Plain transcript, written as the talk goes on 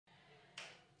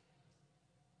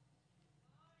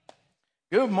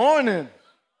Good morning.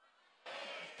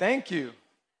 Thank you.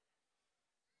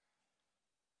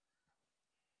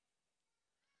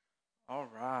 All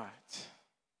right.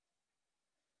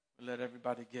 We'll let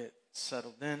everybody get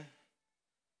settled in.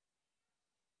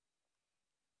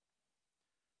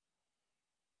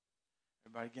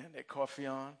 Everybody getting their coffee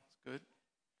on. It's good.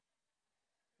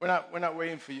 We're not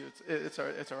waiting for you. It's all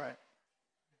right. It's all right.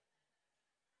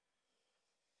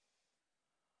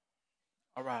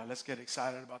 All right, let's get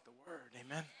excited about the word.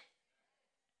 Amen.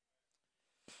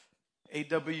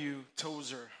 A.W.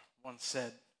 Tozer once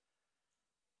said,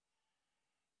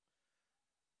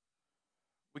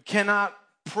 "We cannot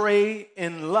pray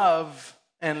in love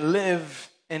and live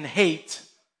in hate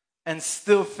and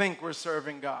still think we're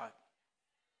serving God."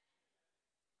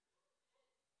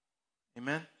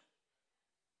 Amen.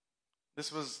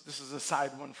 This is a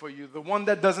side one for you. The one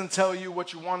that doesn't tell you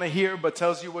what you want to hear but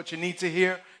tells you what you need to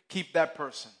hear, keep that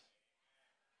person.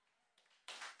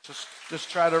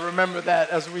 Just try to remember that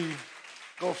as we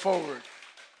go forward.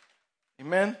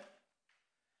 Amen.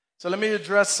 So let me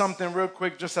address something real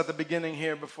quick just at the beginning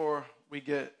here before we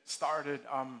get started.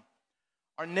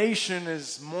 Our nation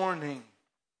is mourning.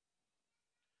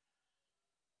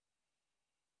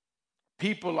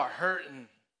 People are hurting.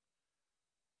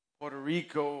 Puerto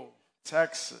Rico,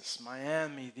 Texas,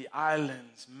 Miami, the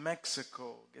islands,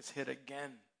 Mexico gets hit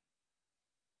again.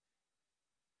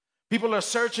 People are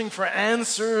searching for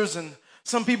answers, and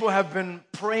some people have been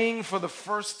praying for the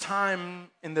first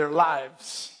time in their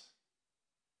lives.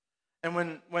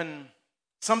 And when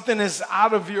something is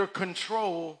out of your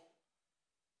control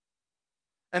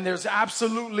and there's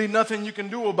absolutely nothing you can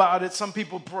do about it, some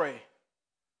people pray.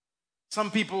 Some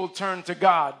people turn to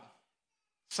God.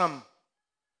 Some.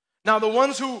 Now, the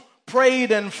ones who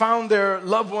prayed and found their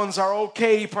loved ones are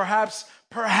okay, perhaps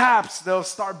they'll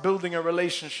start building a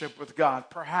relationship with God.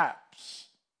 Perhaps.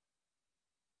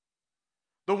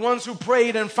 The ones who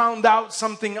prayed and found out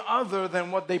something other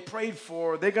than what they prayed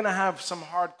for, they're going to have some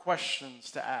hard questions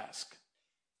to ask.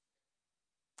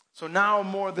 So now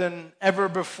more than ever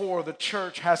before, the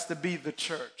church has to be the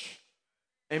church.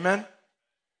 Amen?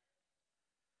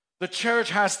 The church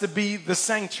has to be the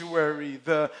sanctuary,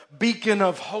 the beacon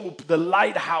of hope, the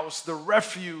lighthouse, the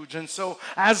refuge. And so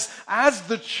as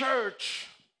the church,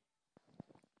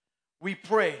 we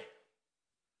pray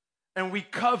and we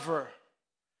cover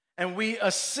and we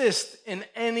assist in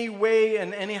any way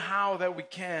and anyhow that we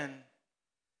can.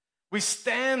 We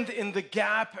stand in the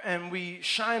gap and we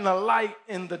shine a light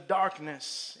in the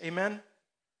darkness. Amen?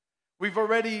 We've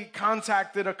already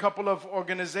contacted a couple of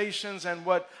organizations, and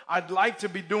what I'd like to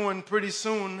be doing pretty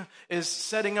soon is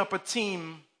setting up a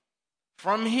team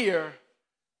from here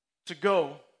to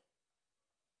go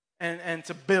and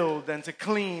to build and to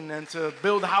clean and to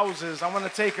build houses. I want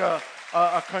to take a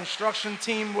construction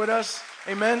team with us.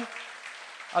 Amen?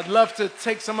 I'd love to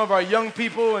take some of our young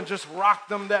people and just rock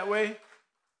them that way.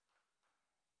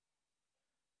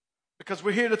 Because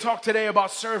we're here to talk today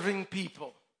about serving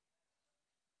people.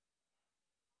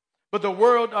 But the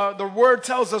word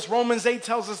tells us, Romans 8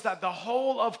 tells us that the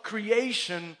whole of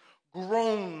creation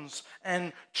groans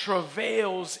and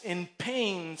travails in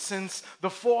pain since the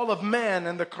fall of man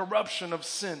and the corruption of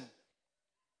sin.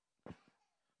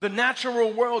 The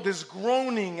natural world is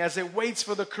groaning as it waits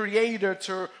for the Creator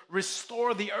to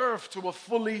restore the earth to a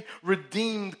fully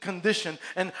redeemed condition.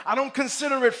 And I don't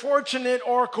consider it fortunate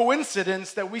or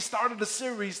coincidence that we started a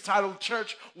series titled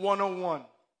Church 101.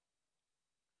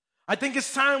 I think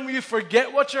it's time we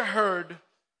forget what you heard,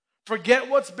 forget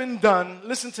what's been done.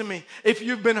 Listen to me. If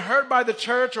you've been hurt by the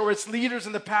church or its leaders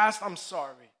in the past, I'm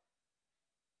sorry.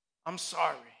 I'm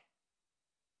sorry.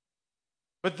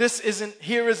 But this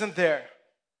isn't there.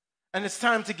 And it's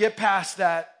time to get past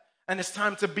that, and it's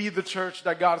time to be the church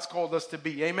that God has called us to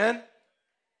be. Amen?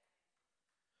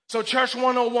 So Church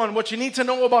 101, what you need to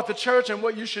know about the church and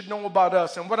what you should know about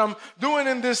us. And what I'm doing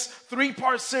in this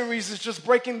 3-part series is just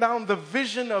breaking down the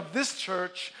vision of this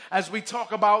church as we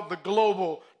talk about the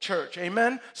global church.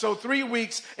 Amen? So 3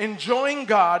 weeks, enjoying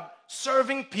God,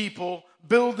 serving people,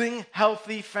 building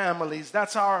healthy families.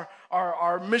 That's our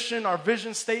mission, our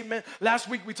vision statement. Last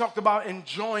week we talked about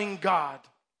enjoying God.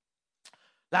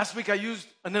 Last week I used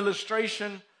an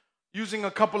illustration using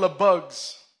a couple of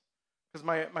bugs. Because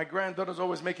my granddaughter's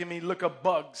always making me look up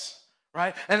bugs,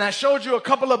 right? And I showed you a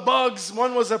couple of bugs.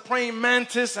 One was a praying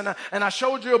mantis, and I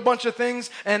showed you a bunch of things.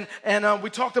 And we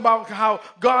talked about how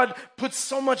God puts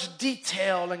so much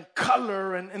detail and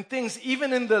color and things,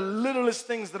 even in the littlest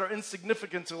things that are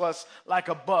insignificant to us, like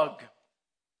a bug.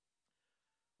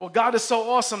 Well, God is so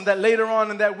awesome that later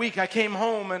on in that week, I came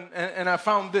home and I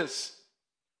found this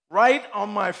right on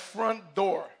my front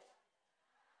door.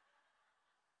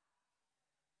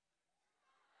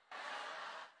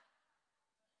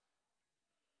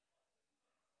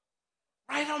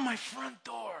 Right on my front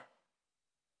door.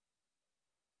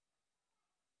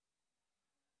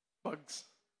 Bugs.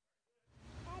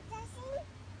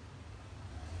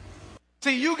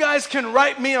 See, you guys can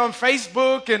write me on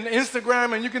Facebook and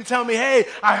Instagram and you can tell me, hey,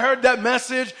 I heard that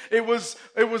message. It was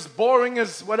boring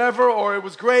as whatever, or it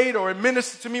was great, or it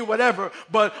ministered to me, whatever.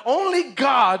 But only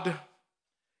God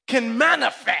can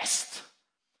manifest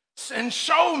and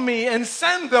show me and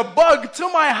send the bug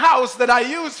to my house that I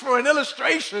use for an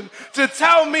illustration to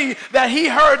tell me that he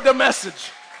heard the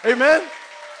message. Amen?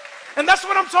 And that's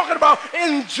what I'm talking about.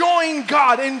 Enjoying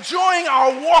God, enjoying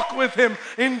our walk with him,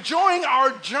 enjoying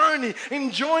our journey,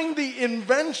 enjoying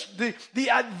the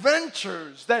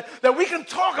adventures that we can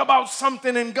talk about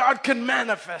something and God can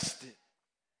manifest it.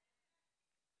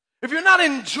 If you're not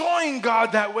enjoying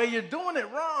God that way, you're doing it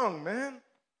wrong, man.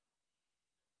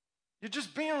 You're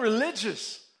just being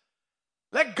religious.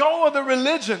 Let go of the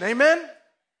religion, amen?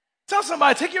 Tell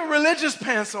somebody, take your religious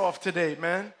pants off today,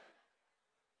 man.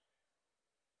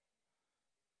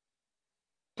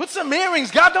 Put some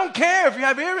earrings. God don't care if you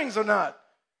have earrings or not.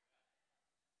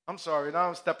 I'm sorry. Now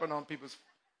I'm stepping on people's...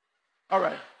 All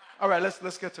right,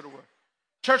 let's get to the word.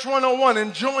 Church 101,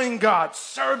 enjoying God,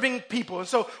 serving people. And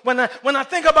so when I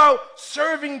think about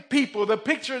serving people, the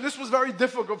picture, this was very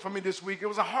difficult for me this week. It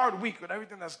was a hard week with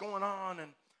everything that's going on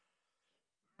and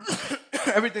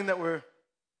everything that we're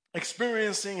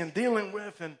experiencing and dealing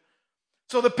with. And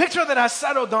so the picture that I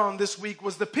settled on this week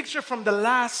was the picture from the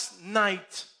last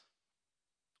night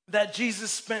that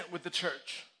Jesus spent with the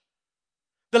church.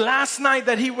 The last night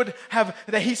that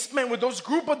he spent with those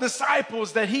group of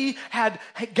disciples that he had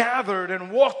gathered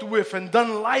and walked with and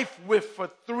done life with for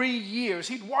 3 years.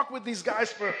 He'd walked with these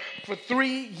guys for 3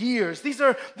 years. These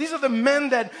are the men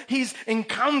that he's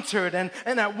encountered, and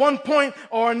at one point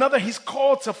or another he's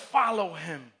called to follow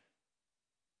him.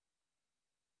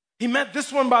 He met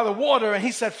this one by the water and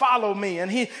he said, follow me. And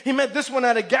he met this one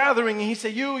at a gathering and he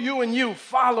said, you and you,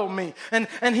 follow me. And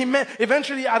he met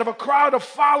eventually out of a crowd of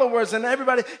followers and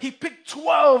everybody, he picked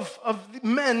 12 of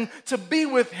men to be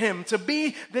with him, to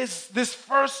be this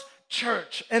first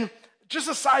church. And just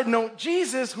a side note,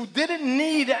 Jesus, who didn't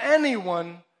need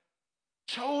anyone,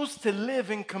 chose to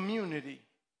live in community.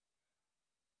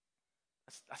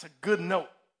 That's a good note.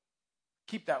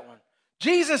 Keep that one.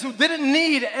 Jesus, who didn't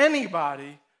need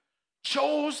anybody,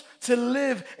 chose to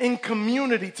live in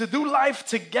community, to do life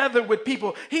together with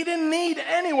people. He didn't need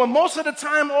anyone. Most of the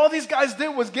time, all these guys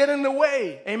did was get in the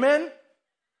way. Amen?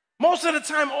 Most of the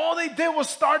time, all they did was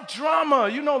start drama.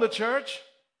 You know the church.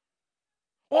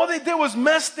 All they did was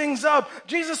mess things up.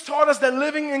 Jesus taught us that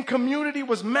living in community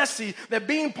was messy, that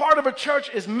being part of a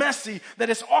church is messy, that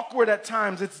it's awkward at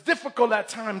times, it's difficult at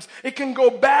times, it can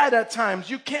go bad at times,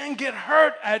 you can get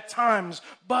hurt at times,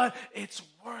 but it's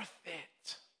worth it.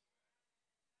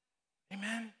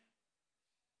 Amen.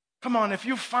 Come on, if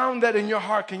you found that in your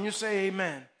heart, can you say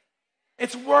amen?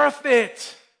 It's worth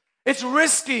it. It's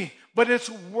risky, but it's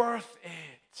worth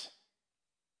it.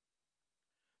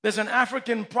 There's an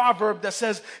African proverb that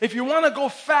says, if you want to go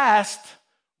fast,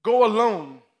 go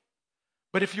alone.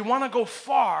 But if you want to go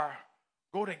far,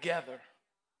 go together.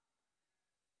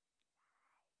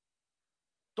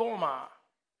 Toma.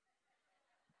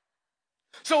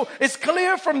 So it's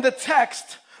clear from the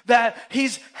text that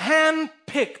he's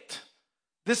handpicked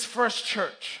this first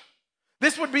church.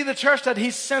 This would be the church that he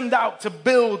sent out to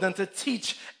build and to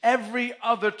teach every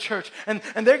other church. And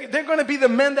they're going to be the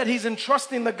men that he's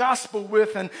entrusting the gospel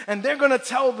with, and they're going to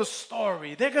tell the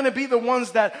story. They're going to be the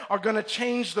ones that are going to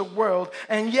change the world.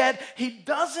 And yet, he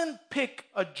doesn't pick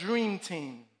a dream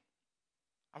team.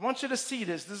 I want you to see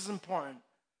this. This is important.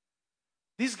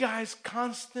 These guys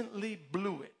constantly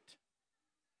blew it.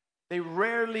 They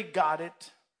rarely got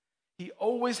it. He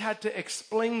always had to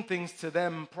explain things to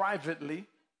them privately,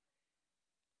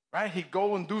 right? He'd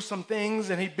go and do some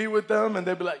things and he'd be with them and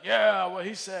they'd be like, yeah, what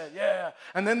he said, yeah.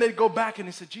 And then they'd go back and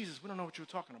he said, Jesus, we don't know what you were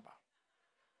talking about.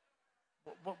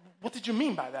 What did you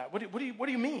mean by that? What do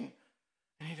you mean?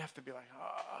 And he'd have to be like,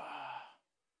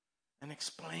 and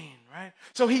explain, right?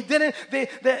 So he didn't. He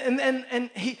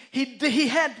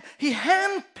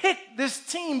handpicked this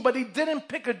team, but he didn't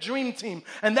pick a dream team,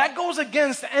 and that goes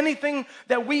against anything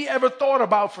that we ever thought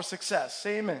about for success.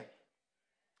 Say amen.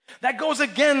 That goes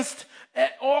against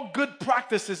all good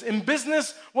practices in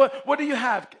business. What do you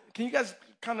have? Can you guys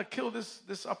kind of kill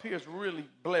this up here? It's really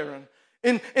blaring.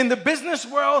 In the business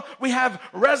world, we have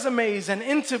resumes and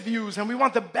interviews, and we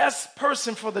want the best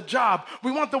person for the job.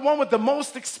 We want the one with the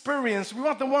most experience. We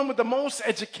want the one with the most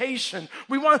education.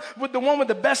 We want the one with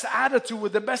the best attitude,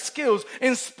 with the best skills.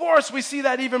 In sports, we see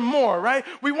that even more, right?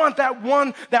 We want that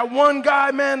one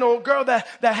guy, man, or girl that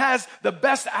has the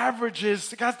best averages,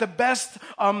 that has the best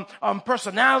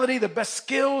personality, the best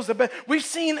skills. We've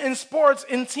seen in sports,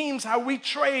 in teams, how we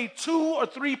trade 2 or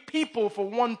 3 people for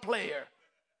one player.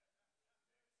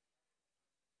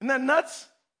 Isn't that nuts?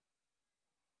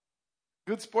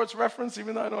 Good sports reference,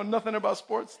 even though I know nothing about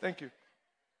sports. Thank you.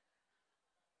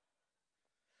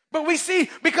 But we see,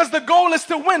 because the goal is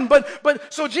to win.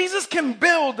 But so Jesus can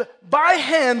build by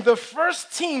hand the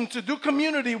first team to do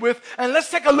community with. And let's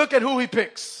take a look at who he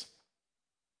picks.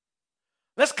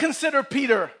 Let's consider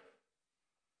Peter.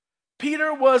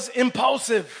 Peter was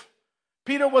impulsive.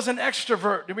 Peter was an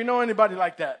extrovert. Do we know anybody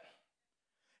like that?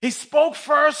 He spoke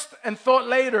first and thought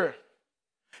later.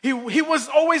 He was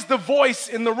always the voice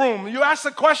in the room. You asked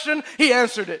a question, he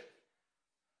answered it.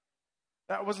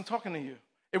 That wasn't talking to you.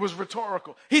 It was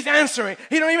rhetorical. He's answering.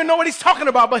 He don't even know what he's talking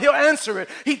about, but he'll answer it.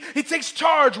 He takes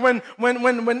charge when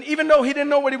even though he didn't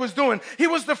know what he was doing. He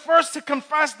was the first to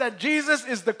confess that Jesus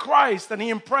is the Christ, and he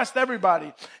impressed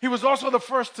everybody. He was also the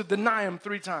first to deny him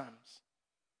 3 times.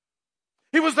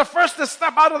 He was the first to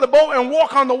step out of the boat and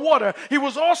walk on the water. He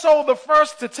was also the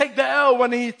first to take the L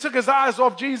when he took his eyes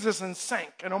off Jesus and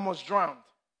sank and almost drowned.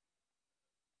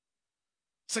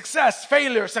 Success,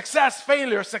 failure, success,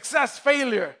 failure, success,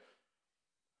 failure.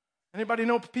 Anybody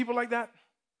know people like that?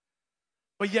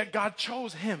 But yet God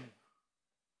chose him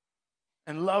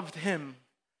and loved him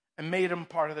and made him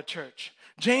part of the church.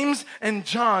 James and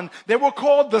John, they were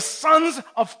called the sons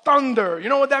of thunder. You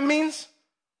know what that means?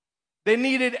 They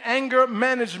needed anger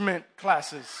management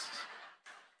classes.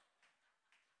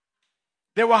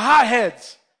 They were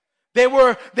hotheads. They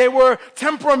were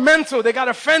temperamental. They got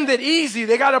offended easy.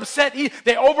 They got upset.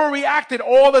 They overreacted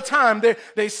all the time.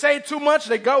 They say too much.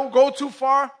 They go too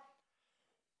far.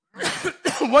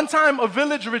 One time a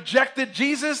village rejected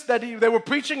Jesus they were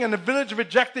preaching, and the village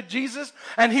rejected Jesus,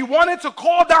 and he wanted to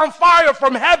call down fire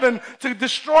from heaven to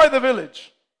destroy the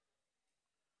village.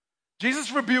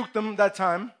 Jesus rebuked them that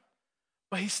time.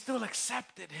 But he still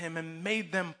accepted him and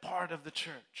made them part of the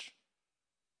church.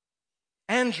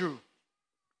 Andrew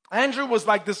was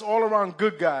like this all-around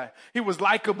good guy. He was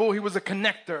likable. He was a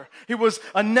connector. He was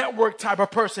a network type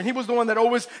of person. He was the one that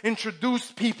always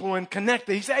introduced people and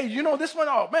connected. He said, hey, you know this one?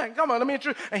 Oh, man, come on, let me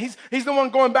introduce. And he's the one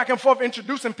going back and forth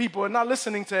introducing people and not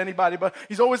listening to anybody, but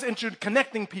he's always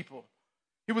connecting people.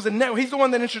 He's the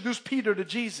one that introduced Peter to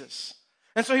Jesus.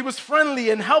 And so he was friendly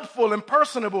and helpful and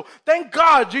personable. Thank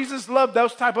God Jesus loved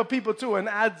those type of people too and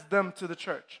adds them to the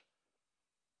church.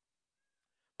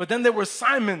 But then there was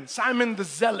Simon the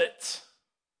Zealot.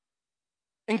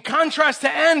 In contrast to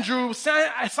Andrew,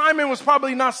 Simon was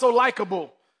probably not so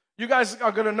likable. You guys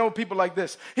are going to know people like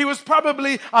this. He was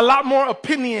probably a lot more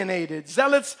opinionated.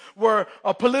 Zealots were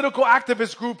a political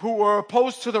activist group who were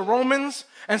opposed to the Romans.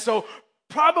 And so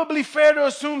probably fair to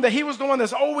assume that he was the one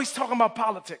that's always talking about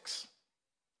politics.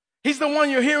 He's the one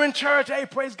you hear in church, hey,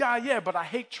 praise God, yeah, but I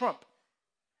hate Trump.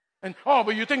 And,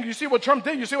 but you see what Trump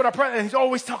did? You see what and he's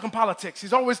always talking politics.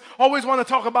 He's always want to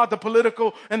talk about the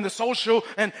political and the social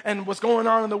and what's going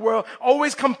on in the world.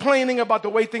 Always complaining about the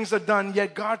way things are done,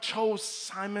 yet God chose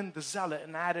Simon the Zealot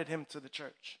and added him to the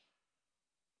church.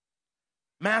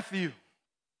 Matthew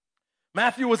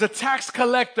was a tax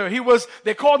collector.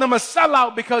 They called him a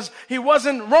sellout because he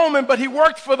wasn't Roman, but he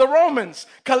worked for the Romans,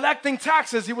 collecting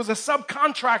taxes. He was a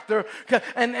subcontractor,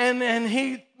 and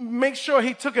he made sure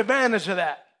he took advantage of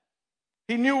that.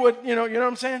 He knew what, you know what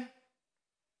I'm saying?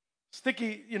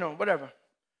 Sticky, whatever.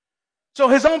 So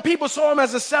his own people saw him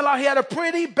as a sellout. He had a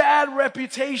pretty bad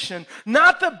reputation.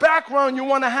 Not the background you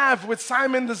want to have with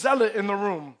Simon the Zealot in the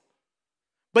room.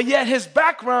 But yet his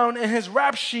background and his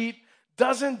rap sheet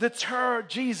doesn't deter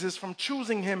Jesus from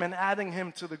choosing him and adding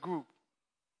him to the group.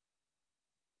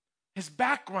 His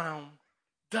background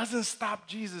doesn't stop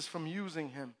Jesus from using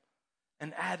him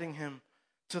and adding him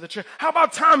to the church. How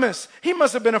about Thomas? He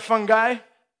must have been a fun guy.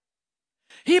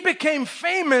 He became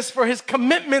famous for his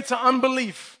commitment to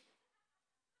unbelief.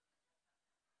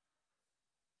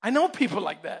 I know people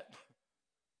like that.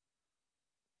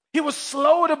 He was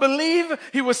slow to believe.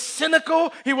 He was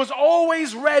cynical. He was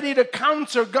always ready to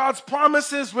counter God's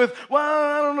promises with, well,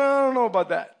 I don't know about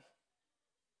that.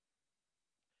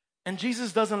 And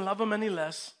Jesus doesn't love him any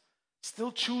less,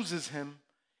 still chooses him.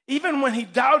 Even when he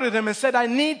doubted him and said, I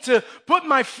need to put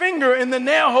my finger in the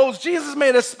nail holes, Jesus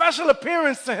made a special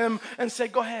appearance to him and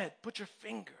said, go ahead, put your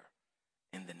finger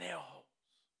in the nail hole.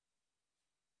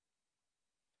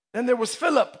 Then there was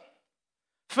Philip.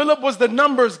 Philip was the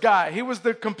numbers guy. He was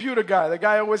the computer guy. The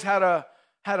guy always had an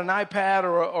iPad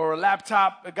or a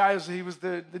laptop. He was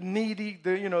the needy,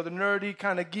 the nerdy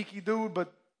kind of geeky dude,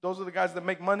 but those are the guys that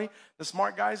make money, the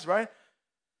smart guys, right?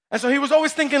 And so he was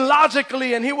always thinking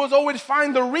logically, and he was always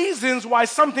find the reasons why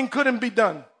something couldn't be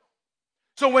done.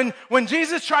 So when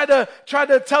Jesus tried to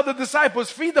tell the disciples,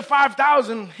 feed the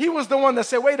 5,000, he was the one that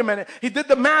said, wait a minute. He did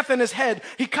the math in his head.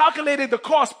 He calculated the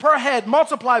cost per head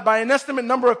multiplied by an estimate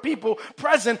number of people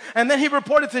present. And then he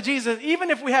reported to Jesus, even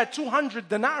if we had 200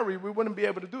 denarii, we wouldn't be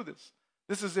able to do this.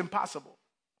 This is impossible.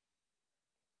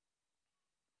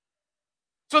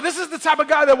 So this is the type of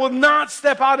guy that will not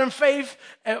step out in faith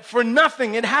for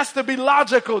nothing. It has to be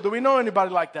logical. Do we know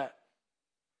anybody like that?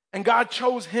 And God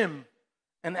chose him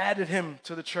and added him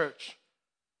to the church.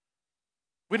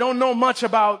 We don't know much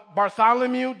about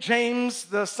Bartholomew, James,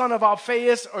 the son of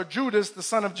Alphaeus, or Judas, the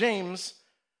son of James.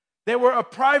 They were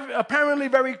apparently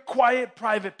very quiet,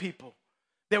 private people.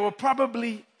 They were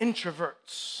probably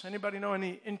introverts. Anybody know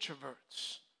any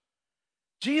introverts?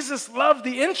 Jesus loved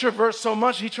the introverts so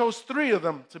much, he chose 3 of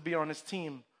them to be on his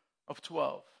team of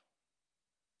 12.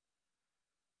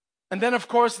 And then, of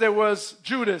course, there was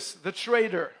Judas, the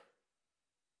traitor.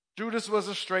 Judas was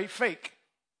a straight fake.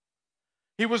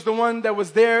 He was the one that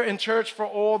was there in church for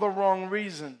all the wrong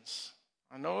reasons.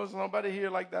 I know there's nobody here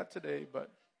like that today,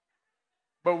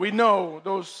 but we know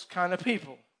those kind of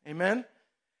people. Amen?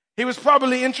 He was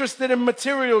probably interested in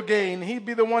material gain. He'd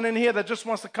be the one in here that just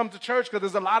wants to come to church because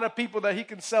there's a lot of people that he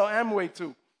can sell Amway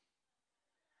to.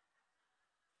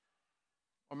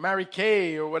 Or Mary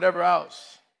Kay or whatever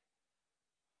else.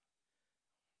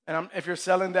 And if you're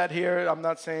selling that here, I'm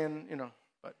not saying,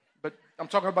 but I'm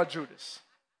talking about Judas.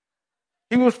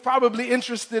 He was probably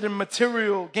interested in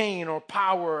material gain or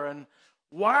power. And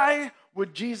why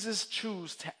would Jesus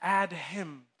choose to add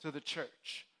him to the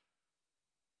church?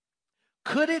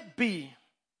 Could it be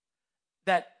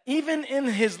that even in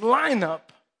his lineup,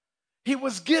 he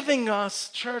was giving us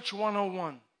Church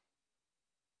 101?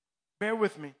 Bear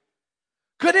with me.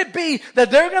 Could it be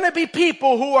that there are going to be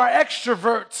people who are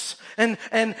extroverts and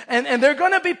there are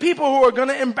going to be people who are going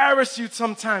to embarrass you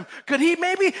sometime? Could he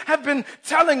maybe have been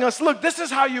telling us, look, this is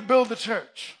how you build a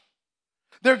church.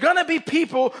 There are going to be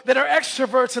people that are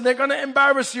extroverts and they're going to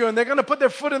embarrass you and they're going to put their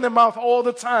foot in their mouth all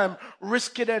the time.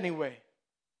 Risk it anyway.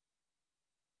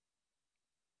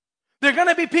 There are going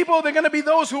to be people, they're going to be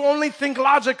those who only think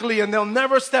logically and they'll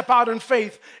never step out in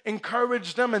faith.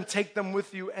 Encourage them and take them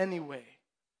with you anyway.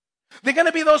 They're going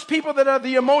to be those people that are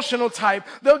the emotional type.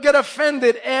 They'll get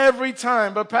offended every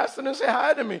time. But pastor didn't say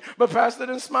hi to me. But pastor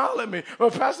didn't smile at me.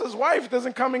 But pastor's wife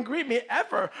doesn't come and greet me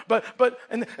ever.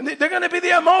 And they're going to be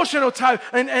the emotional type.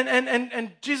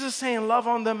 And Jesus is saying, love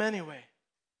on them anyway.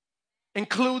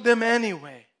 Include them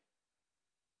anyway.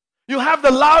 You have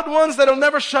the loud ones that'll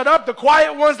never shut up. The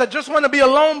quiet ones that just want to be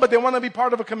alone, but they want to be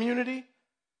part of a community.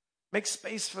 Make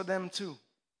space for them too.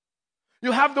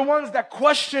 You have the ones that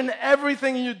question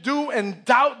everything you do and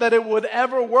doubt that it would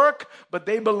ever work, but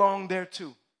they belong there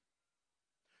too.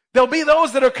 There'll be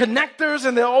those that are connectors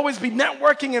and they'll always be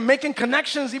networking and making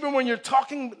connections even when you're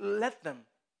talking. Let them.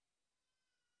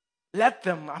 Let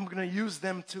them. I'm going to use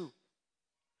them too.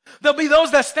 There'll be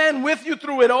those that stand with you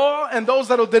through it all and those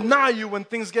that will deny you when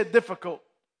things get difficult.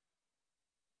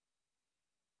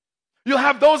 You'll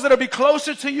have those that will be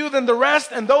closer to you than the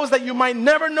rest and those that you might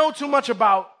never know too much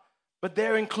about. But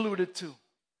they're included too.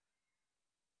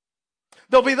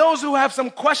 There'll be those who have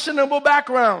some questionable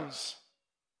backgrounds.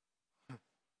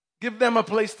 Give them a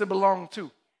place to belong to.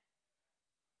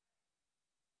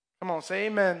 Come on, say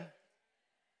amen.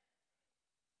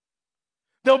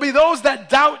 There'll be those that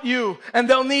doubt you and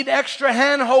they'll need extra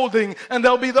hand holding. And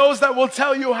there'll be those that will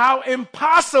tell you how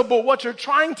impossible what you're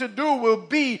trying to do will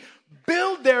be.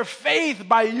 Build their faith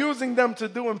by using them to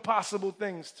do impossible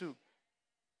things too.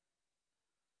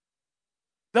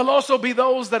 There'll also be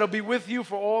those that'll be with you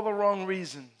for all the wrong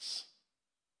reasons.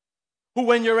 Who,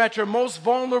 when you're at your most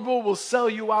vulnerable, will sell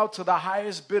you out to the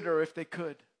highest bidder if they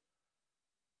could.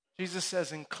 Jesus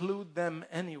says, include them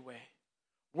anyway.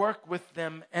 Work with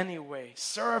them anyway.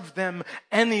 Serve them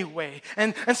anyway.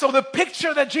 And so the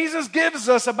picture that Jesus gives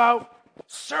us about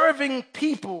serving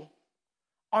people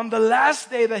on the last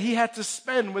day that he had to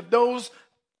spend with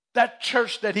that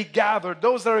church that he gathered,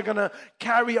 those that are going to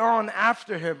carry on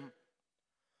after him.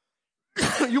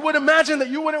 You would imagine that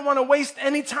you wouldn't want to waste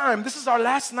any time. This is our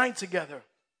last night together.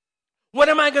 What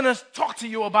am I going to talk to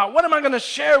you about? What am I going to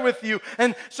share with you?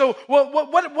 And so,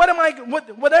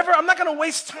 whatever, I'm not going to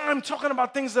waste time talking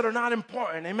about things that are not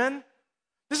important. Amen?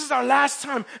 This is our last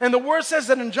time. And the word says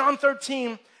that in John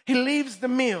 13, he leaves the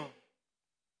meal.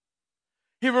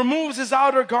 He removes his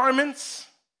outer garments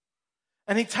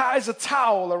and he ties a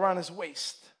towel around his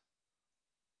waist.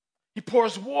 He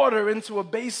pours water into a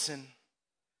basin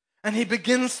and he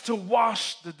begins to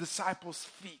wash the disciples'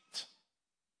 feet.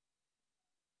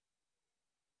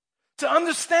 To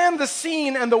understand the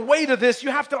scene and the weight of this,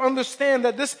 you have to understand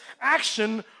that this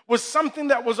action was something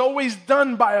that was always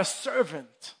done by a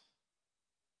servant.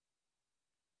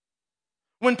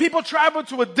 When people traveled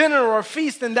to a dinner or a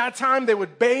feast in that time, they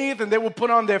would bathe and they would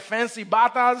put on their fancy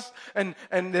batas and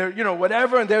their,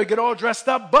 whatever, and they would get all dressed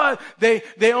up. But they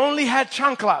only had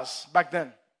chanclas back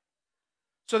then.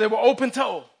 So they were open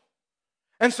toe.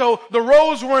 And so the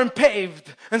roads weren't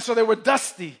paved. And so they were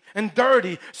dusty and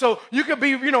dirty. So you could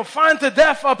be, fine to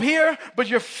death up here, but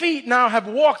your feet now have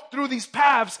walked through these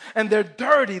paths and they're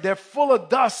dirty. They're full of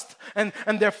dust and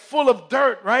they're full of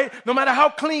dirt, right? No matter how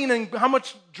clean and how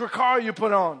much Dracar you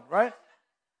put on, right?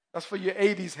 That's for your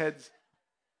 80s heads.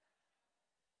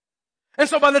 And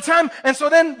so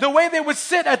then the way they would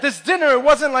sit at this dinner, it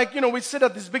wasn't like, we'd sit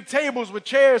at these big tables with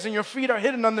chairs and your feet are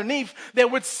hidden underneath. They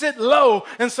would sit low,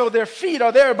 and so their feet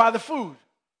are there by the food.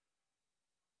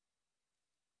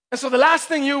 And so the last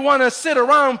thing you want to sit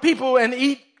around people and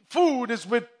eat food is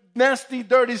with nasty,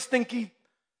 dirty, stinky,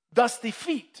 dusty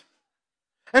feet.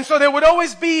 And so there would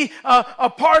always be a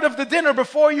part of the dinner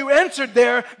before you entered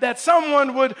there that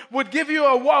someone would give you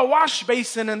a wash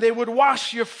basin and they would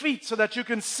wash your feet so that you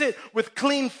can sit with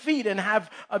clean feet and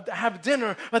have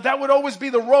dinner. But that would always be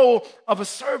the role of a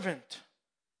servant.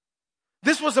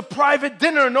 This was a private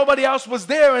dinner. Nobody else was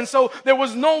there. And so there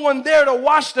was no one there to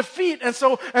wash the feet.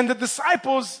 And the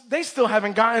disciples, they still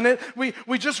haven't gotten it.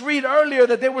 We just read earlier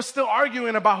that they were still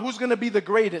arguing about who's going to be the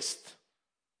greatest.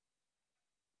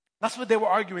 That's what they were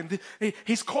arguing.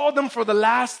 He's called them for the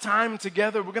last time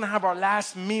together. We're going to have our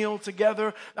last meal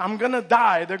together. I'm going to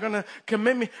die. They're going to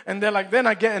commit me. And they're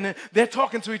not getting it. They're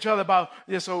talking to each other about,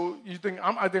 so you think,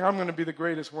 I think I'm going to be the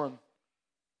greatest one.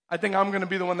 I think I'm going to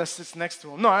be the one that sits next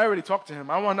to him. No, I already talked to him.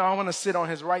 I want to sit on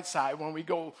his right side when we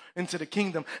go into the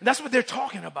kingdom. And that's what they're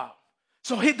talking about.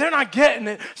 So they're not getting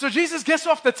it. So Jesus gets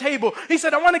off the table. He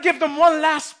said, I want to give them one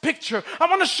last picture. I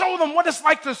want to show them what it's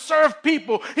like to serve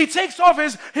people. He takes off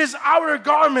his outer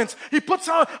garments. He puts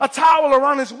on a towel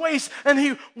around his waist and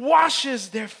he washes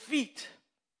their feet.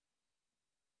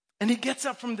 And he gets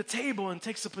up from the table and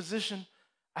takes a position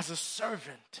as a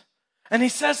servant. And he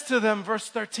says to them, verse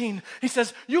 13, he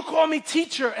says, you call me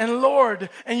teacher and Lord,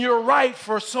 and you're right,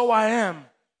 for so I am.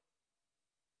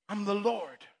 I'm the Lord.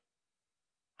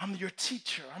 I'm your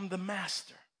teacher. I'm the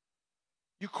master.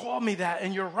 You call me that,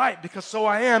 and you're right, because so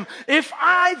I am. If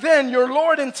I then, your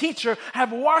Lord and teacher,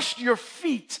 have washed your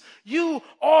feet, you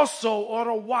also ought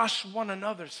to wash one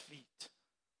another's feet.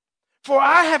 For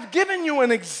I have given you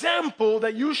an example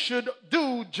that you should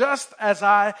do just as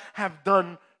I have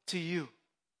done to you.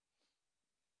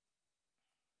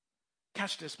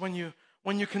 Catch this. When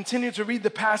you continue to read the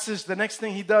passage, the next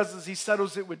thing he does is he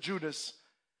settles it with Judas.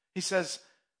 He says,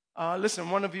 listen,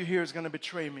 one of you here is going to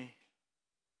betray me.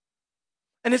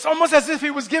 And it's almost as if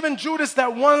he was giving Judas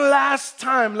that one last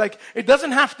time. Like, it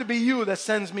doesn't have to be you that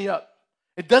sends me up.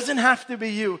 It doesn't have to be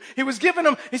you. He was giving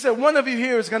him, he said, one of you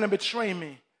here is going to betray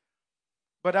me.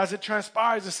 But as it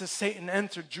transpires, it says Satan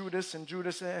entered Judas, and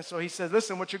so he said,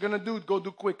 listen, what you're going to do, go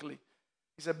do quickly.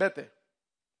 He said, vete.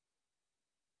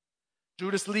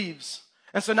 Judas leaves.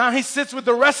 And so now he sits with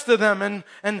the rest of them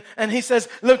and he says,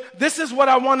 look, this is what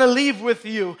I want to leave with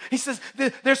you. He says,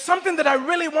 there's something that I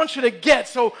really want you to get.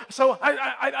 So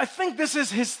I think this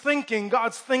is his thinking,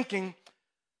 God's thinking.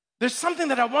 There's something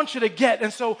that I want you to get.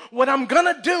 And so what I'm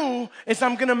going to do is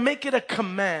I'm going to make it a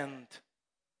command.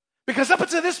 Because up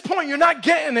until this point, you're not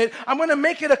getting it. I'm going to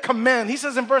make it a command. He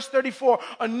says in verse 34,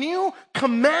 a new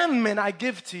commandment I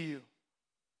give to you,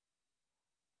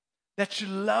 that you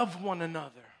love one another.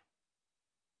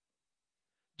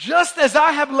 Just as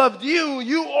I have loved you,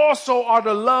 you also are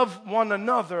to love one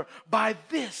another. By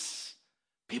this,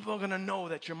 people are going to know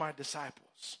that you're my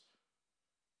disciples.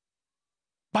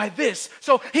 By this.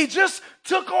 So he just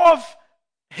took off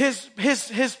his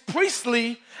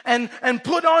priestly and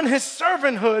put on his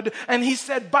servanthood. And he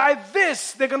said, by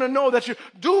this, they're going to know that you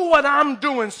do what I'm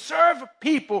doing. Serve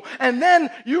people. And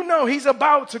then he's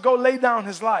about to go lay down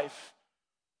his life.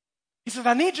 He says,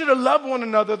 I need you to love one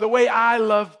another the way I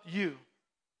loved you.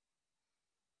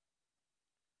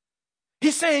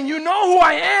 He's saying, you know who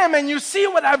I am and you see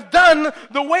what I've done,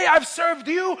 the way I've served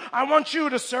you, I want you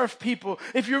to serve people.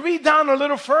 If you read down a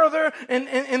little further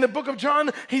in the book of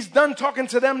John, he's done talking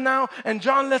to them now, and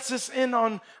John lets us in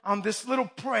on this little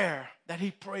prayer that he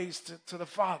prays to the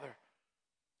Father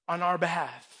on our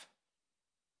behalf.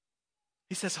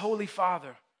 He says, Holy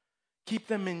Father, keep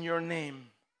them in your name,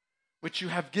 which you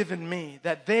have given me,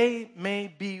 that they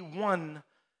may be one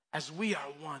as we are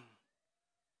one.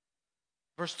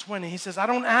 Verse 20, he says, I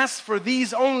don't ask for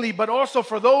these only, but also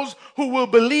for those who will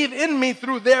believe in me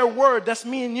through their word. That's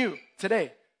me and you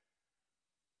today.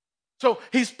 So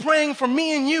he's praying for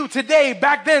me and you today.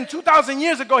 Back then, 2,000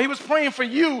 years ago, he was praying for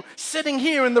you sitting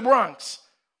here in the Bronx.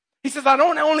 He says, I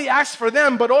don't only ask for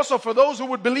them, but also for those who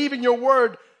would believe in your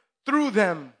word through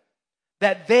them,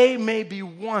 that they may be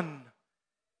one.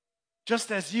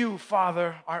 Just as you,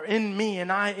 Father, are in me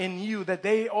and I in you, that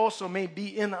they also may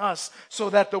be in us, so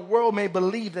that the world may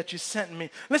believe that you sent me.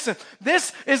 Listen,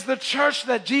 this is the church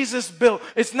that Jesus built.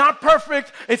 It's not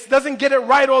perfect. It doesn't get it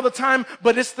right all the time,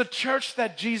 but it's the church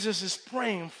that Jesus is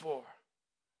praying for.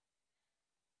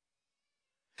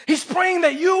 He's praying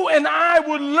that you and I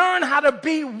would learn how to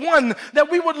be one, that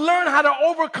we would learn how to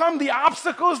overcome the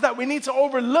obstacles that we need to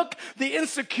overlook, the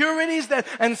insecurities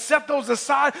and set those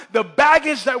aside, the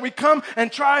baggage that we come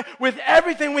and try with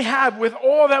everything we have, with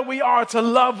all that we are, to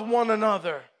love one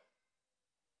another.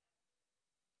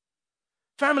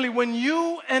 Family, when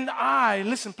you and I,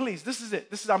 listen please, this is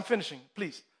it. I'm finishing,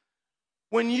 please.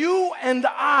 When you and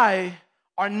I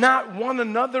are not one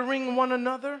anothering one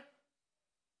another,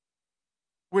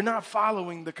 we're not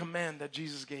following the command that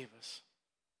Jesus gave us.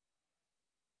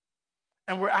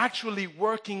 And we're actually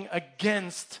working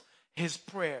against his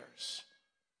prayers.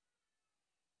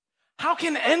 How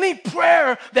can any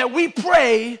prayer that we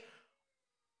pray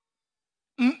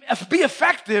be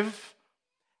effective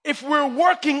if we're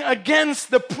working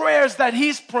against the prayers that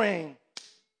he's praying?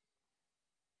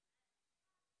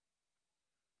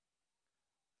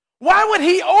 Why would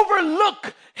he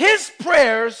overlook his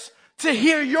prayers to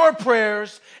hear your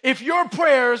prayers if your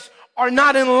prayers are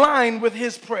not in line with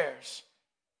his prayers?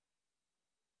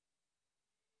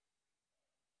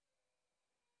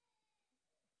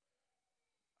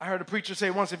 I heard a preacher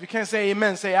say once, if you can't say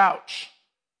amen, say ouch.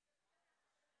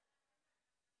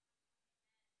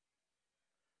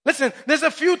 Listen, there's a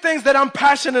few things that I'm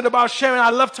passionate about sharing. I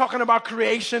love talking about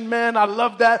creation, man. I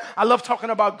love that. I love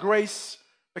talking about grace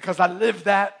because I live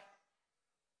that.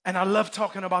 And I love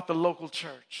talking about the local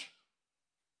church.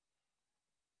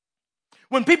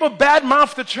 When people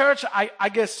badmouth the church, I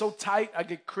get so tight, I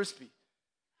get crispy.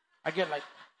 I get like,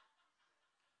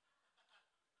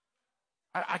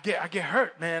 I get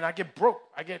hurt, man. I get broke.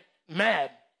 I get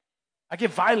mad. I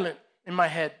get violent in my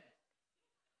head.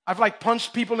 I've like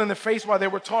punched people in the face while they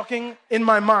were talking in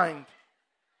my mind.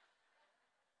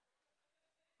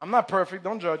 I'm not perfect.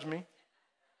 Don't judge me.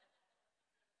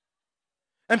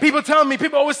 And people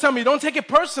always tell me, don't take it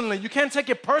personally. You can't take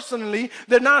it personally.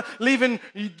 They're not leaving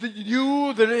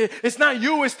you. It's not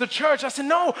you, it's the church. I said,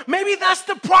 no, maybe that's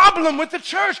the problem with the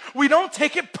church. We don't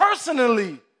take it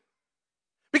personally.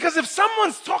 Because if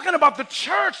someone's talking about the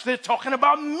church, they're talking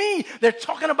about me. They're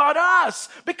talking about us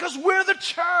because we're the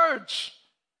church.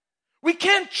 We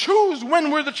can't choose when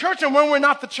we're the church and when we're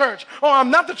not the church. Oh, I'm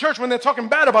not the church when they're talking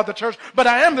bad about the church, but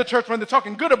I am the church when they're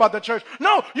talking good about the church.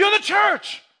 No, you're the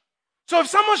church. So if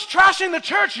someone's trashing the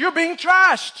church, you're being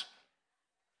trashed.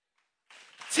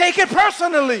 Take it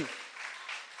personally.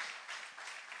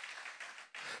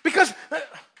 Because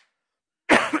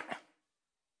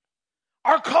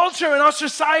our culture and our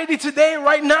society today,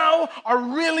 right now, are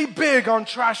really big on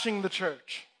trashing the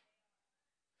church.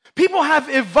 People have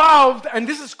evolved, and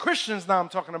this is Christians now I'm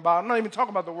talking about. I'm not even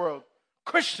talking about the world.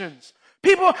 Christians.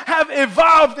 People have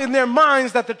evolved in their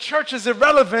minds that the church is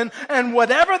irrelevant, and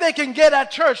whatever they can get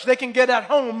at church, they can get at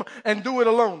home and do it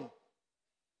alone.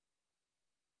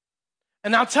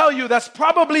 And I'll tell you, that's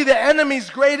probably the enemy's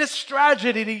greatest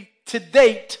tragedy to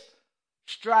date.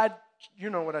 You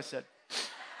know what I said.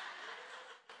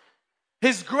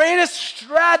 His greatest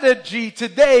strategy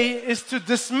today is to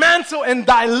dismantle and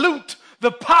dilute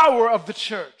the power of the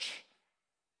church.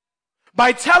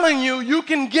 By telling you, you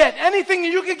can get anything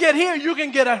you can get here, you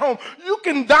can get at home. You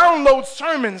can download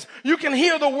sermons. You can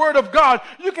hear the Word of God.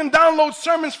 You can download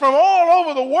sermons from all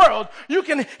over the world. You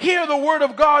can hear the Word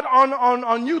of God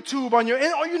on YouTube.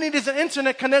 All you need is an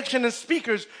internet connection and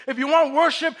speakers. If you want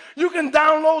worship, you can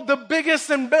download the biggest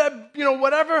and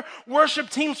whatever worship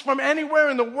teams from anywhere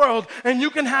in the world, and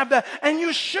you can have that. And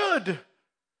you should,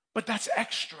 but that's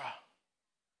extra.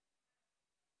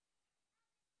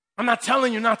 I'm not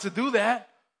telling you not to do that,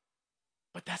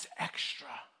 but that's extra.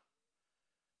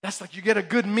 That's like you get a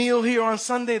good meal here on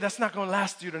Sunday, that's not going to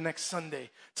last you the next Sunday.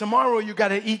 Tomorrow you got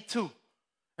to eat too.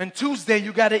 And Tuesday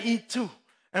you got to eat too.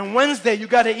 And Wednesday you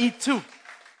got to eat too.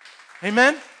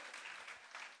 Amen?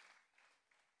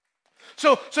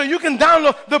 So you can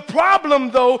download. The problem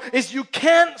though is you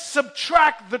can't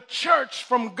subtract the church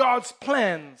from God's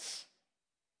plans.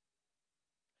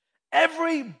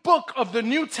 Every book of the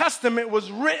New Testament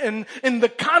was written in the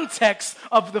context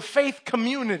of the faith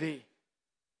community.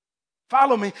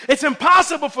 Follow me. It's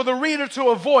impossible for the reader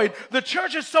to avoid. The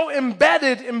church is so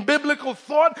embedded in biblical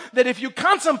thought that if you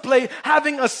contemplate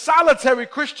having a solitary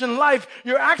Christian life,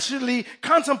 you're actually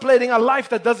contemplating a life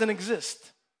that doesn't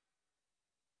exist.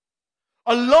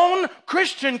 A lone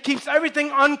Christian keeps everything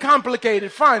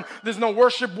uncomplicated. Fine. There's no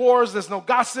worship wars. There's no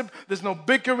gossip. There's no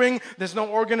bickering. There's no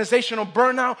organizational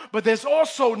burnout. But there's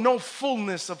also no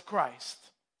fullness of Christ.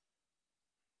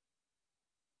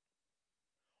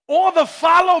 All the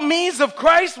follow me's of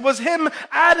Christ was him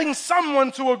adding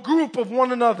someone to a group of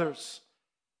one another's.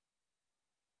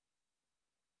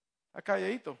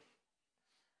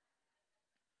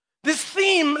 This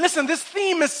theme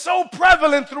is so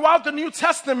prevalent throughout the New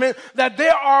Testament that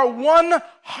there are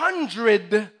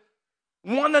 100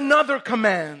 one another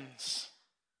commands.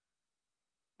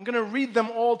 I'm going to read them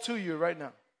all to you right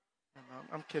now.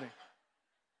 I'm kidding.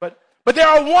 But there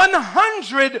are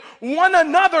 100 one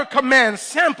another commands.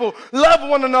 Sample, love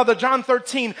one another, John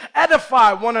 13.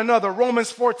 Edify one another, Romans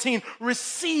 14.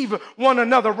 Receive one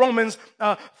another, Romans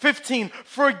 15.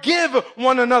 Forgive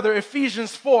one another,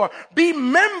 Ephesians 4. Be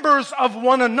members of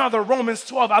one another, Romans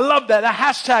 12. I love that, a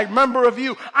hashtag, member of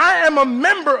you. I am a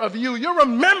member of you. You're a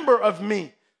member of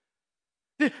me.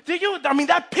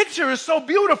 That picture is so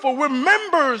beautiful. We're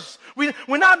members. We're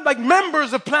not like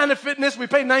members of Planet Fitness. We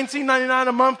pay $19.99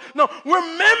 a month. No,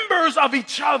 we're members of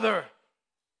each other.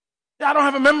 I don't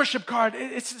have a membership card.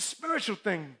 It's a spiritual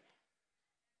thing.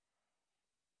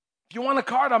 If you want a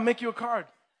card, I'll make you a card.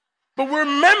 But we're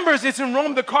members. It's in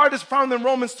Rome. The card is found in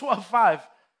Romans 12:5.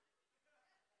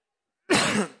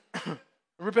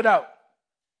 Rip it out.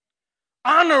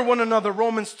 Honor one another,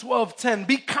 Romans 12:10.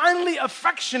 Be kindly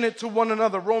affectionate to one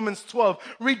another, Romans 12.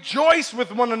 Rejoice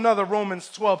with one another, Romans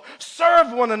 12.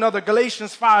 Serve one another,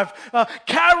 Galatians 5.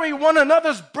 Carry one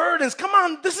another's burdens. Come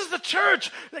on, this is the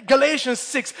church, Galatians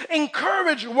 6.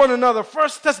 Encourage one another,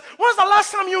 First Thessalonians. When's the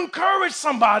last time you encouraged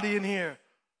somebody in here?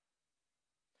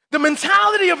 The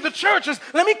mentality of the church is,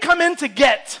 let me come in to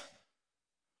get.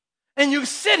 And you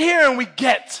sit here and we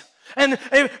get. And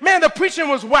man, the preaching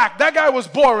was whack. That guy was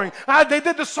boring. They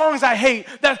did the songs I hate.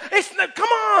 Come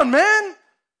on, man.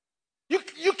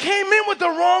 You came in with the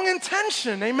wrong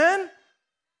intention. Amen.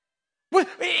 We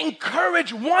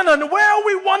encourage one another. Where are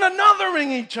we one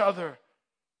anothering each other?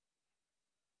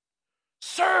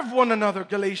 Serve one another,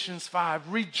 Galatians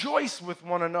 5. Rejoice with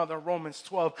one another, Romans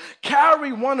 12.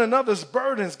 Carry one another's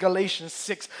burdens, Galatians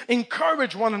 6.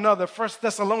 Encourage one another, 1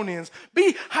 Thessalonians.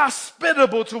 Be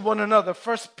hospitable to one another,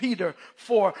 1 Peter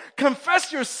 4.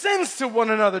 Confess your sins to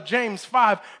one another, James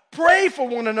 5. Pray for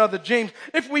one another, James.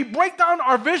 If we break down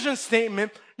our vision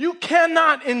statement, you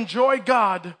cannot enjoy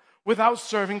God without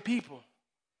serving people.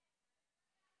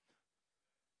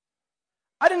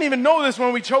 I didn't even know this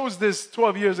when we chose this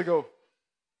 12 years ago.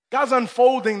 God's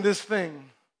unfolding this thing.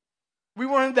 We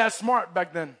weren't that smart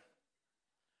back then.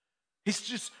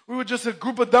 We were just a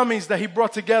group of dummies that he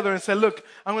brought together and said, look,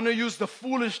 I'm going to use the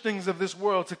foolish things of this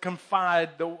world to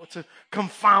confound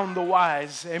the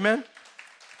wise. Amen?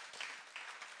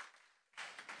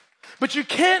 But you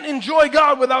can't enjoy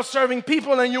God without serving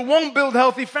people, and you won't build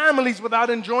healthy families without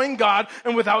enjoying God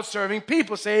and without serving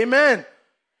people. Say amen.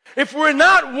 If we're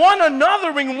not one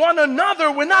anothering one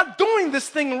another, we're not doing this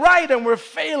thing right and we're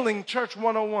failing Church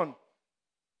 101.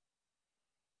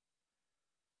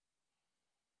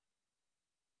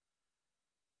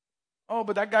 Oh,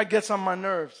 but that guy gets on my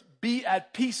nerves. Be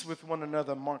at peace with one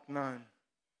another, Mark 9.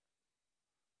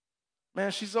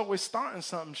 Man, she's always starting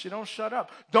something. She don't shut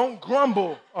up. Don't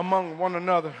grumble among one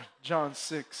another, John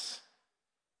 6.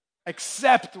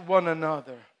 Accept one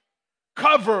another.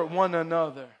 Cover one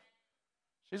another.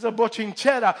 She's a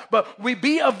bochinchera, but we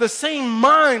be of the same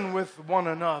mind with one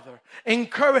another.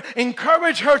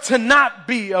 Encourage her to not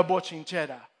be a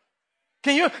bochinchera.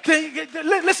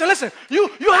 Listen.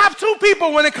 You have two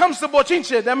people when it comes to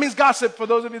bochinche. That means gossip for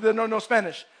those of you that don't know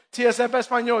Spanish. TSF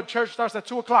Español, church starts at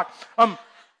 2:00.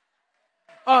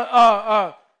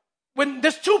 When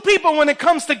there's two people when it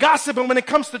comes to gossip and when it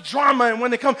comes to drama and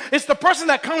when it's the person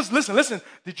that comes, listen,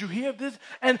 did you hear this?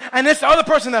 And it's the other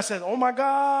person that says, oh my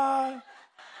God.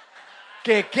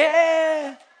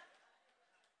 ¿Qué?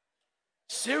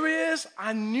 Serious?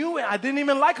 I knew it. I didn't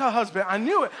even like her husband. I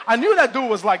knew it. I knew that dude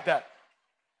was like that.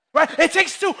 Right? It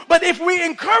takes two. But if we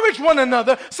encourage one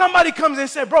another, somebody comes and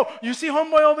says, bro, you see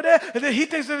homeboy over there? And then he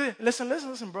thinks,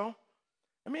 listen, bro.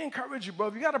 Let me encourage you, bro.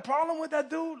 If you got a problem with that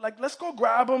dude, let's go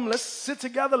grab him. Let's sit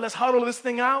together. Let's huddle this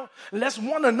thing out. Let's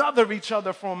one another each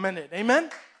other for a minute. Amen?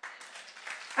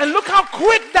 And look how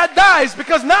quick that dies,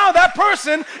 because now that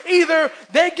person, either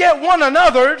they get one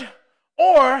anothered,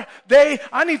 or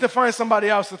I need to find somebody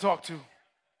else to talk to.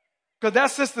 Because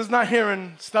that sister's not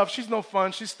hearing stuff. She's no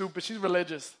fun. She's stupid. She's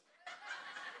religious.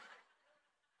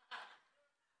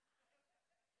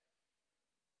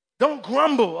 Don't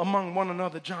grumble among one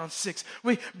another, John 6.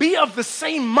 Be of the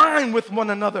same mind with one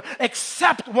another.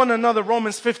 Accept one another,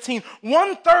 Romans 15.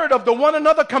 1/3 of the one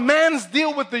another commands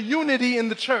deal with the unity in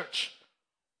the church.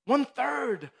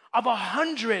 1/3 of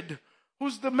 100.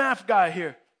 Who's the math guy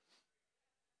here?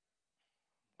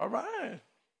 All right.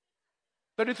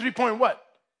 33 point what?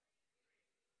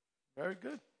 Very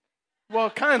good.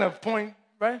 Well, kind of point,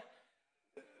 right?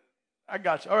 I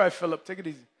got you. All right, Philip, take it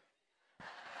easy.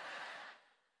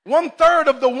 1/3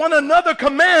 of the one another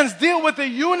commands deal with the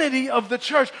unity of the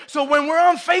church. So when we're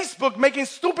on Facebook making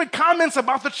stupid comments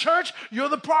about the church, you're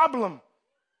the problem.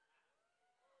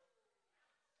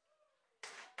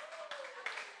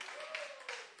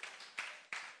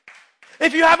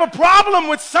 If you have a problem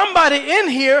with somebody in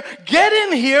here, get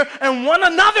in here and one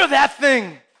another that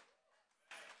thing.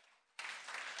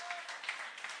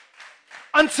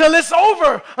 Until it's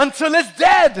over, until it's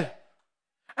dead.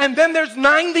 And then there's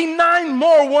 99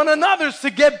 more one another's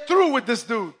to get through with this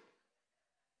dude.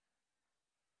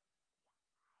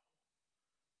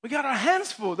 We got our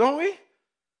hands full, don't we?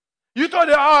 You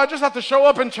thought, I just have to show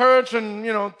up in church and,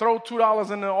 throw $2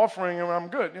 in the offering and I'm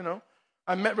good,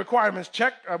 I met requirements,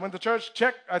 check. I went to church,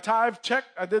 check. I tithed, check.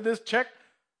 I did this, check.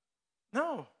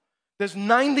 No. There's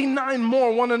 99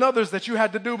 more one another's that you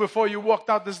had to do before you walked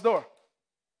out this door.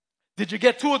 Did you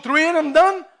get 2 or 3 of them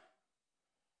done?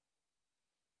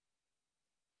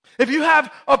 If you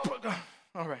have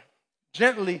all right,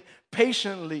 gently,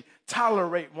 patiently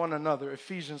tolerate one another,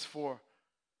 Ephesians 4.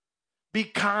 Be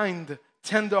kind,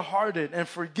 tender-hearted, and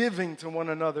forgiving to one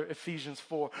another, Ephesians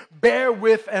 4. Bear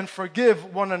with and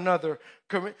forgive one another,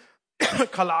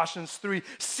 Colossians 3.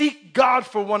 Seek God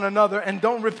for one another and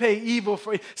don't repay evil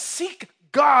for evil. Seek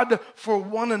God for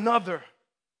one another.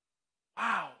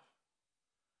 Wow.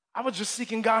 I was just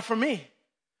seeking God for me.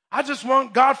 I just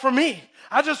want God for me.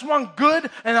 I just want good,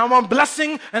 and I want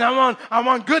blessing, and I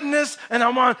want goodness, and I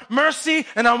want mercy,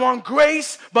 and I want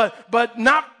grace, but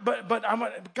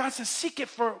God says seek it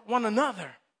for one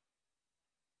another.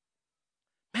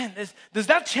 Man, does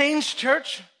that change,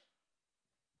 church?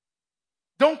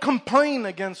 Don't complain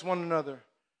against one another.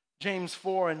 James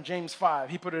 4 and James 5.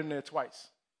 He put it in there twice.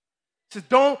 He says,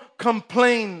 don't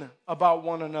complain about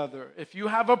one another. If you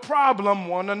have a problem,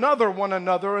 one another,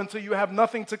 until you have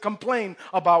nothing to complain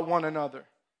about one another.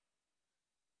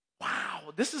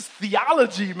 Wow, this is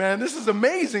theology, man. This is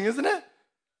amazing, isn't it?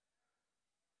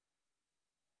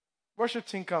 Worship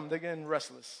team come, they're getting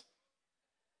restless.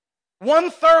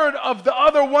 1/3 of the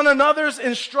other one another's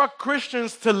instruct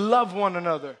Christians to love one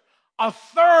another.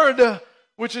 1/3,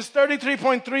 which is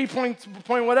 33.3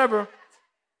 point whatever,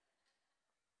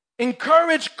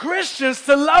 encourage Christians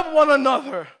to love one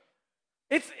another.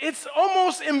 It's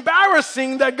almost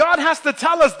embarrassing that God has to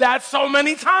tell us that so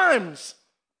many times.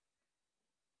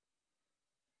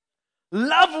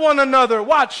 Love one another.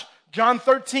 Watch. John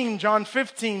 13, John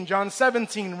 15, John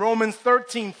 17, Romans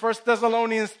 13, 1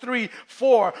 Thessalonians 3,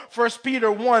 4, 1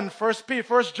 Peter 1,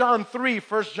 1 John 3,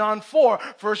 1 John 4,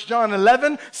 1 John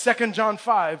 11, 2 John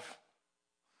 5.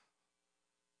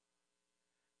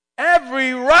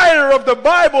 Every writer of the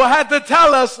Bible had to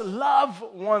tell us, love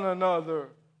one another.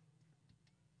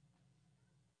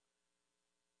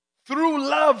 Through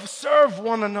love, serve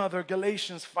one another,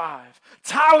 Galatians 5.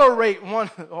 Tolerate one.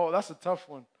 Oh, that's a tough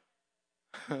one.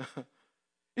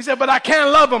 He said, but I can't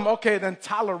love them. Okay, then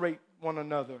tolerate one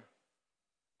another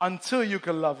until you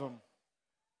can love them.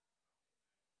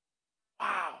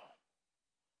 Wow.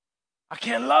 I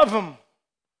can't love them.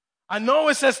 I know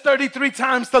it says 33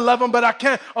 times to love him, but I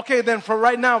can't. Okay, then for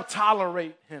right now,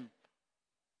 tolerate him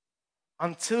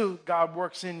until God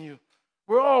works in you.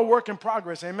 We're all work in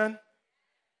progress, amen?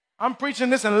 I'm preaching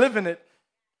this and living it.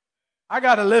 I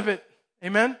got to live it,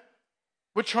 amen?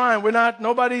 We're trying.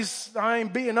 I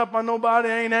ain't beating up on nobody.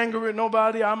 I ain't angry with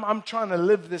nobody. I'm trying to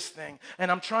live this thing. And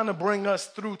I'm trying to bring us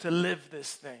through to live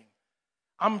this thing.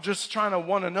 I'm just trying to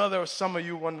one another, or some of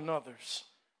you one another's.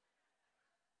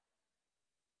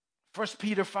 1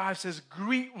 Peter 5 says,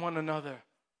 greet one another.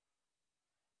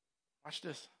 Watch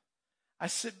this. I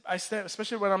sit,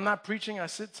 especially when I'm not preaching, I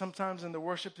sit sometimes in the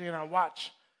worship thing and I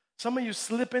watch. Some of you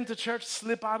slip into church,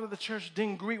 slip out of the church,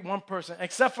 didn't greet one person,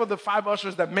 except for the 5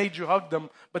 ushers that made you hug them,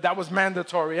 but that was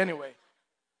mandatory anyway.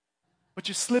 But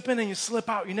you slip in and you slip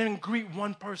out. You didn't greet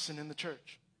one person in the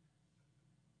church.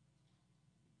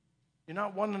 You're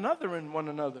not one another in one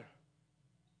another.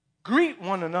 Greet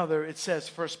one another, it says,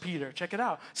 1 Peter. Check it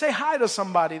out. Say hi to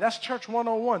somebody. That's church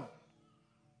 101.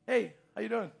 Hey, how you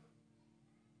doing?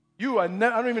 I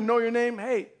don't even know your name.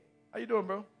 Hey, how you doing,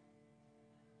 bro?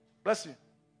 Bless you.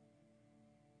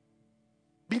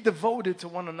 Be devoted to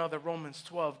one another, Romans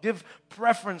 12. Give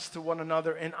preference to one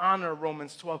another and honor,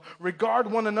 Romans 12. Regard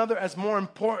one another as more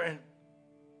important.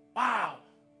 Wow.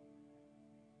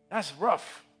 That's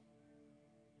rough.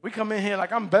 We come in here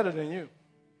like I'm better than you.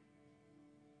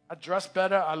 I dress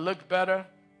better. I look better.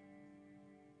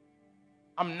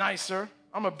 I'm nicer.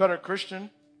 I'm a better Christian.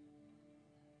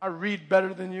 I read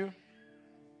better than you.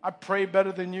 I pray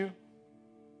better than you.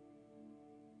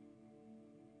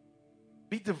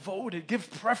 Be devoted. Give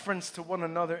preference to one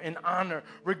another in honor.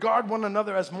 Regard one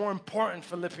another as more important,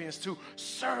 Philippians 2.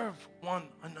 Serve one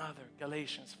another,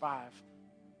 Galatians 5.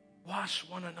 Wash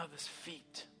one another's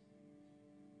feet.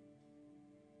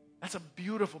 That's a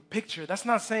beautiful picture. That's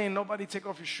not saying nobody take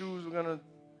off your shoes.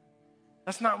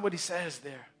 That's not what he says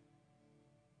there.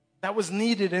 That was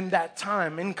needed in that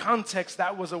time. In context,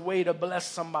 that was a way to bless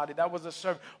somebody. That was a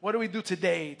serve. What do we do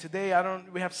today? Today,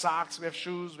 we have socks, we have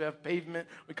shoes, we have pavement,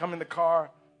 we come in the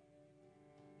car.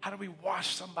 How do we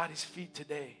wash somebody's feet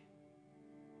today?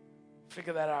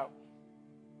 Figure that out.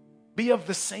 Be of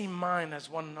the same mind as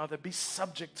one another. Be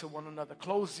subject to one another.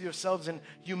 Clothe yourselves in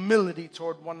humility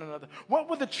toward one another. What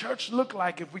would the church look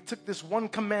like if we took this one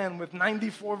command with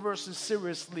 94 verses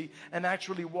seriously and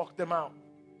actually walked them out?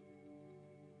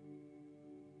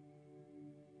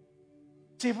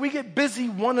 See, if we get busy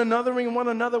one anothering one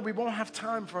another, we won't have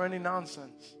time for any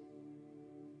nonsense.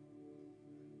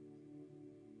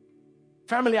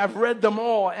 Family, I've read them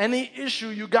all. Any issue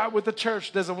you got with the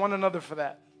church, there's a one another for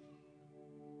that.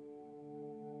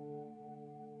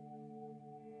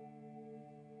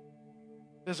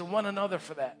 There's a one another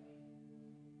for that.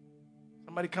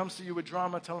 Somebody comes to you with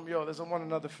drama, tell them, yo, there's a one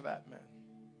another for that, man.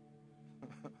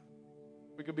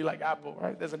 We could be like Apple,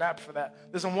 right? There's an app for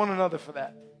that. There's a one another for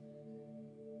that.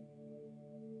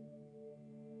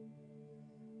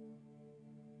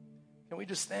 Can we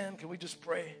just stand? Can we just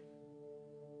pray?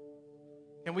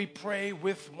 Can we pray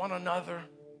with one another?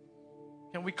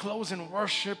 Can we close in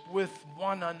worship with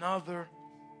one another?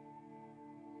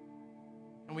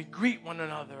 Can we greet one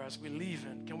another as we leave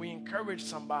in? Can we encourage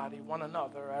somebody, one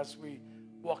another, as we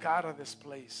walk out of this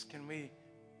place? Can we?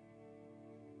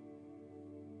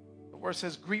 The word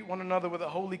says greet one another with a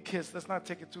holy kiss. Let's not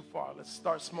take it too far. Let's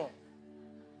start small.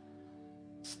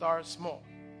 Start small.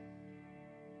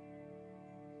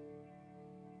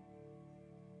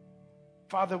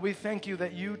 Father, we thank you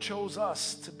that you chose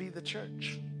us to be the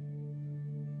church.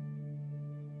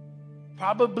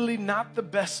 Probably not the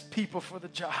best people for the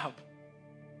job.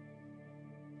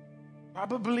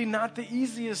 Probably not the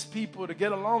easiest people to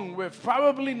get along with.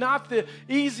 Probably not the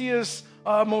easiest,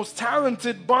 most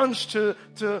talented bunch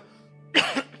to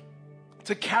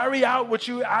carry out what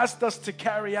you asked us to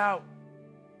carry out.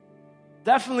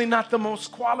 Definitely not the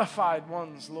most qualified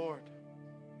ones, Lord.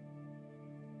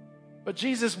 But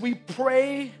Jesus, we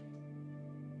pray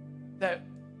that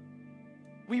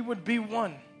we would be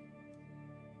one.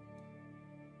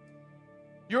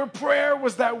 Your prayer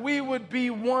was that we would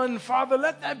be one. Father,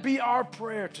 let that be our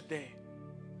prayer today.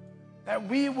 That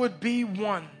we would be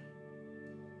one.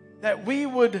 That we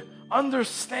would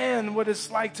understand what it's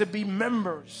like to be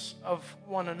members of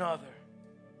one another.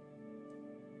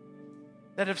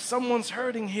 That if someone's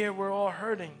hurting here, we're all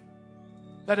hurting.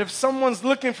 That if someone's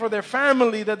looking for their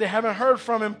family that they haven't heard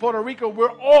from in Puerto Rico,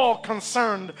 we're all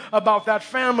concerned about that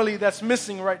family that's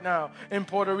missing right now in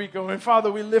Puerto Rico. And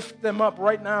Father, we lift them up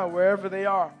right now, wherever they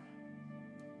are.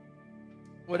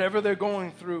 Whatever they're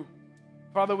going through.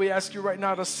 Father, we ask you right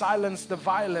now to silence the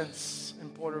violence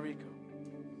in Puerto Rico.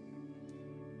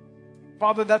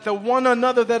 Father, that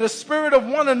the spirit of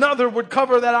one another would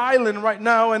cover that island right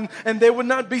now, and they would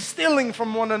not be stealing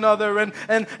from one another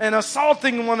and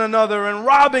assaulting one another and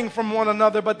robbing from one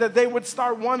another, but that they would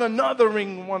start one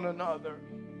anothering one another,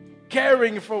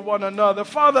 caring for one another.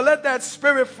 Father, let that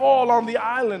spirit fall on the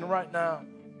island right now.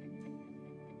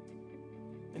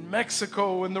 In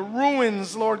Mexico, in the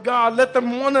ruins, Lord God, let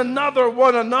them one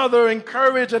another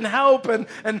encourage and help and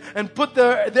put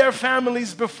their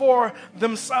families before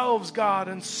themselves, God,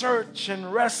 and search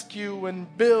and rescue and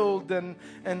build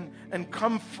and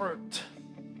comfort.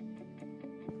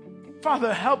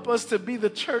 Father, help us to be the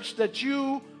church that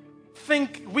you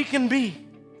think we can be.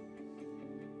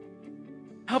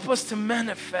 Help us to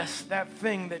manifest that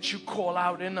thing that you call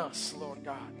out in us, Lord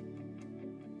God.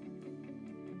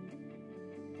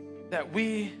 That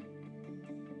we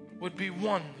would be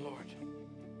one, Lord.